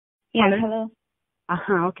Yeah, hello.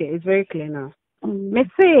 Okay, it's very clear now. Me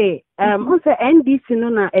say, on the NDC no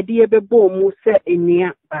na ediebe bo mu se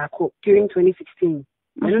enia baako during 2016.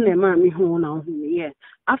 I don't know man me ho na yeah.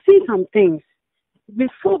 I've seen some things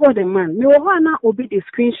before God the man. Me wo na obi the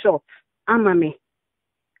screenshot ama me.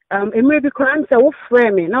 E may be crying say wo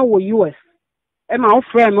frame me na wo US. E ma wo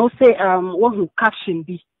frame me say wo hu caption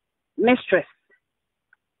bi mistress.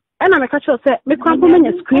 And I'm a catcher say me kwampo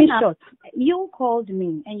me screenshot. You called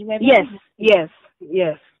me and you were yes.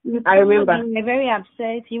 I remember. You were very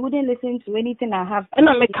upset. You wouldn't listen to anything I have. And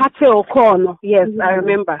I'm a catcher or call no. Yes, I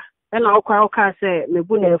remember. And I'll say me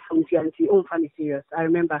bune from TNT funny serious. I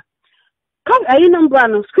remember. Come a number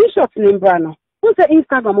no screenshots in Brano. On the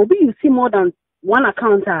Instagram will be you see more than one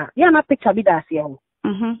account. Yeah, na picture be that here.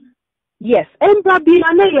 Yes. And be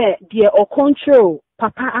another dear or control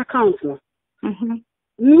papa account no.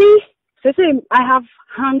 Me, say I have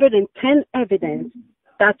 110 evidence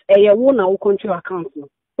that a woman will control account,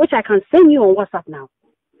 which I can send you on WhatsApp now.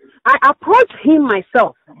 I approached him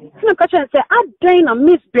myself. And say, I'm doing a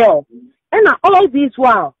Mzbel, and all these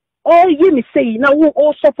while, all you me say, now we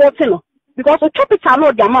all supporting because the chop it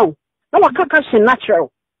not the amount. Now I can't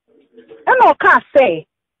natural. And I can't say,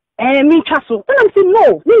 me chasso. And I'm saying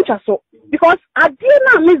no, me chasso, because I did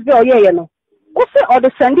not Mzbel, you know. Also, or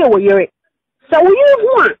the Sunday will hear it. So you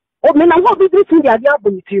want, or men are what between the idea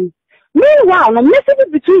with you. Meanwhile, no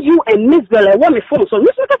message between you and Mzbel and one phone. So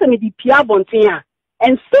let's look at the PR bontia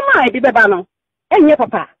and semi bibano and your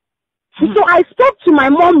papa. So I spoke to my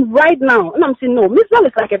mom right now, and I'm saying no, Mzbel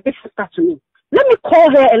is like a big sister to me. Let me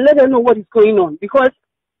call her and let her know what is going on because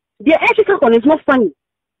the ethical one is not funny.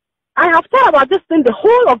 I have thought about this thing the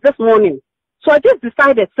whole of this morning, so I just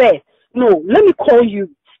decided, say, no, let me call you.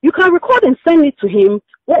 You can record and send it to him.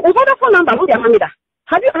 What Vodafone number?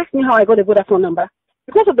 Have you asked me how I got a Vodafone number?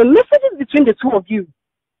 Because of the messages between the two of you.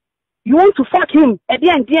 You want to fuck him. At the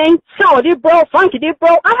end, they bro, funky, they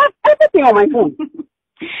bro. I have everything on my phone.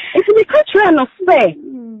 If you can't try and say,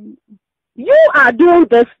 you are doing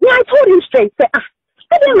this. Yeah, I told him straight. Say, I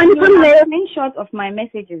didn't screenshot of my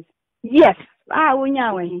messages. Yes. On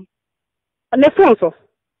the phone, so.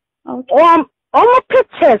 Okay. All my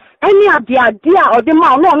pictures, any of the idea or the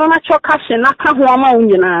man, no, natural cash and I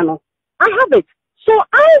have it. So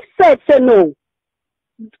I said, say no.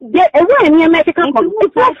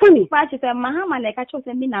 It's not funny.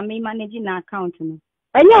 Managing an account. And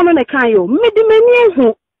you're not a kind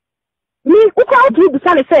me,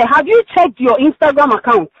 say, have you checked your Instagram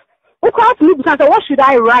account? What should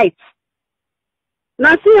I write?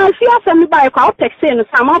 Now, see, I feel somebody by a call text saying,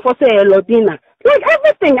 someone for say, Lodina. Like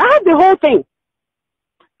everything, I have the whole thing.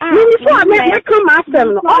 You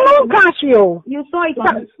saw it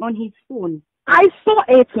on his phone. I saw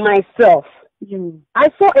it myself.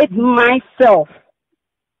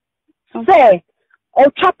 Say,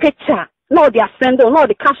 picture. No, they are sending, no,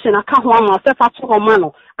 the caption. I can't want myself at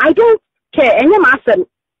home. I don't care. And you must say,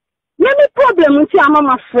 any problem with your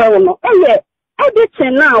mama friend. Oh, yeah.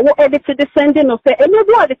 Editing now, what edited the sending or say, and you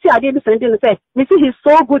know the I did sending and say, you see, he's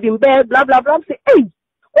so good in bed, blah, blah, blah. Say, hey,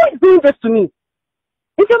 who is doing this to me?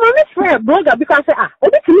 It's a mommy friend, brother, because I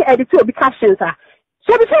say, to me, edit your captions.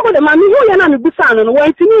 So before the mommy, who you're not busan and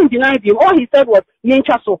went to me and denied him, all he said was,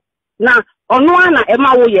 Yenchaso. Now, on one, Emma, and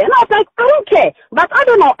I was like, I don't care, but I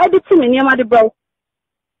don't know, editing in your bro.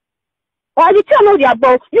 Or I tell you, the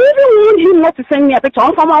bro, you even want him not to send me a picture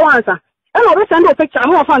on from my answer. And I will send a picture,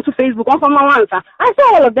 I'm off to Facebook, on from my answer. I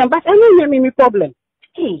saw all of them, but I didn't hear me problem.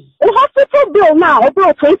 The hospital bill now,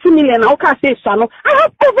 about 20 million, I can't say channel. I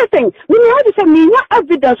have everything. You have to send me no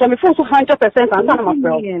evidence on the phone to 100% and I'm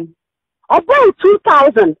a about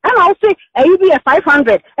 2,000, and I'll say a be a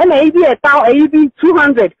 500, and a be a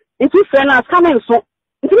 200. It's two friends coming so.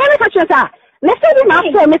 It's manufacturers are. Let's say him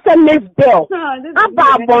after Mr. Mzbel.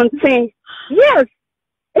 About one thing. Yes,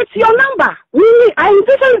 it's your number. I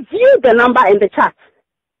intentionally viewed the number in the chat,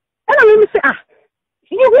 and I mean say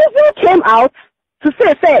you came out to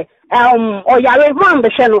say or you're one the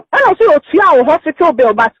channel, and I say oh hospital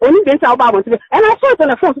bill, but only didn't tell about and I saw it on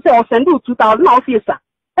the phone to say I'll send you 2,000 officer.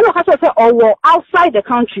 And I say, oh, outside the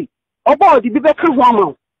country, about the Bibeka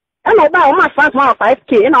woman. And I buy my friends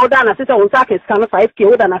 5K, and I'll done a sister on Sakas, kind of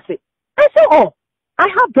 5K, than I say. I say, oh, I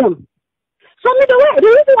have them. So, the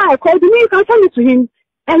reason why I called you, you can send it to him,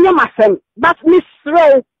 and you're my friend. But Miss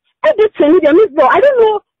Rowe, editing, I don't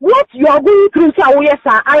know what you are going through, so yes,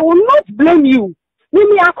 sir. I will not blame you.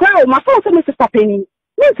 Maybe I cry, my phone said, Mr. Penny.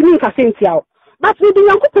 Me, I sent you out. But we do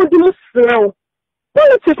not put the Miss Rowe.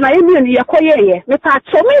 Politics na emi and yakoye me ta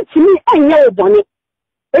chome ntimi enye oboni. E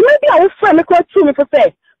maybe I will friend me call to me for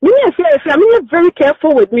say, me very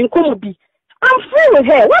careful with me nkomo bi. I'm free with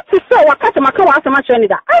her. What to say? What cut my car? I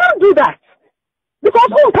don't do that. Because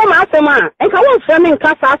who come after man? And I won't frame in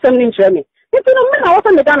class after me in Germany. It's in a minute I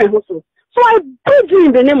wasn't the damn hustle. So I beg you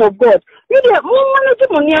in the name of God. You get more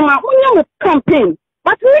money campaign.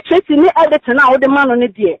 But we chasing the editor now, the man on the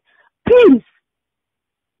dear. Please.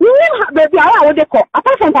 You know, baby, I would call.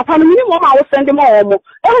 Apart from Papa, minimum I will send them all. And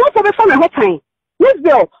not for the summer hot time.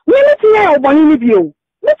 Mzbel, minute one in you.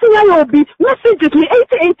 Nothing will be messages me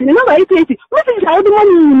 8080, number 8080. Messages I the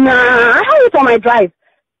money. Nah, I have it on my drive.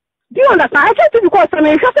 Do you understand? I tried to because I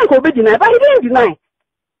mean, Justin could be denied, but he didn't deny.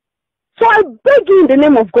 So I beg you in the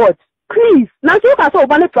name of God, please. Now you can say,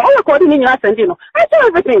 all according in your sending. I do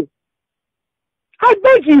everything. I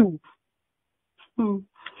beg you.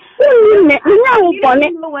 I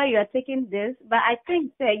don't know where you are taking this, but I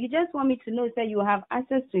think you just want me to know that you have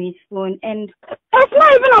access to his phone, and it's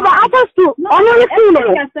not even about access to.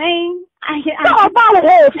 You're saying it's not about I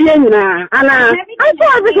do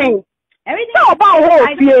everything. Everything. It's not about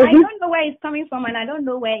I don't know where it's coming from, and I don't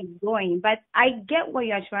know where it's going, but I get what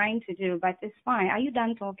you are trying to do. But it's fine. Are you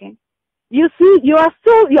done talking? You see, you are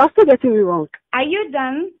still getting me wrong. Are you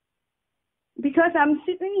done? Because I'm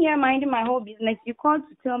sitting here minding my whole business. You called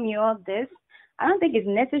to tell me all this. I don't think it's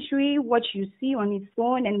necessary what you see on his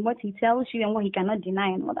phone and what he tells you and what he cannot deny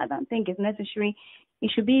and all that. I don't think it's necessary.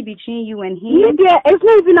 It should be between you and him. Yeah, it's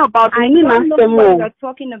not even about I don't know what you're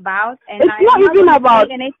talking about. And it's not even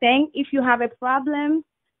about anything. If you have a problem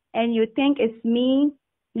and you think it's me,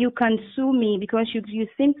 you can sue me because you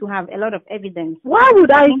seem to have a lot of evidence. Why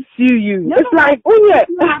would I sue you? No, it's like, if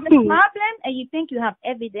you have a problem and you think you have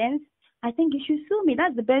evidence, I think you should sue me.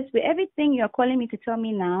 That's the best way. Everything you're calling me to tell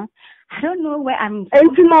me now, I don't know where I'm.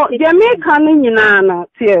 And you know, the American,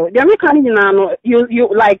 you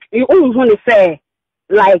like you only want to say,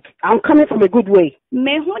 like, I'm coming from a good way.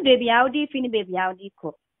 Me who baby Audi, fini baby Audi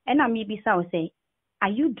ko. And I'm maybe say, are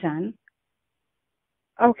you done?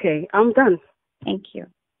 Okay, I'm done. Thank you.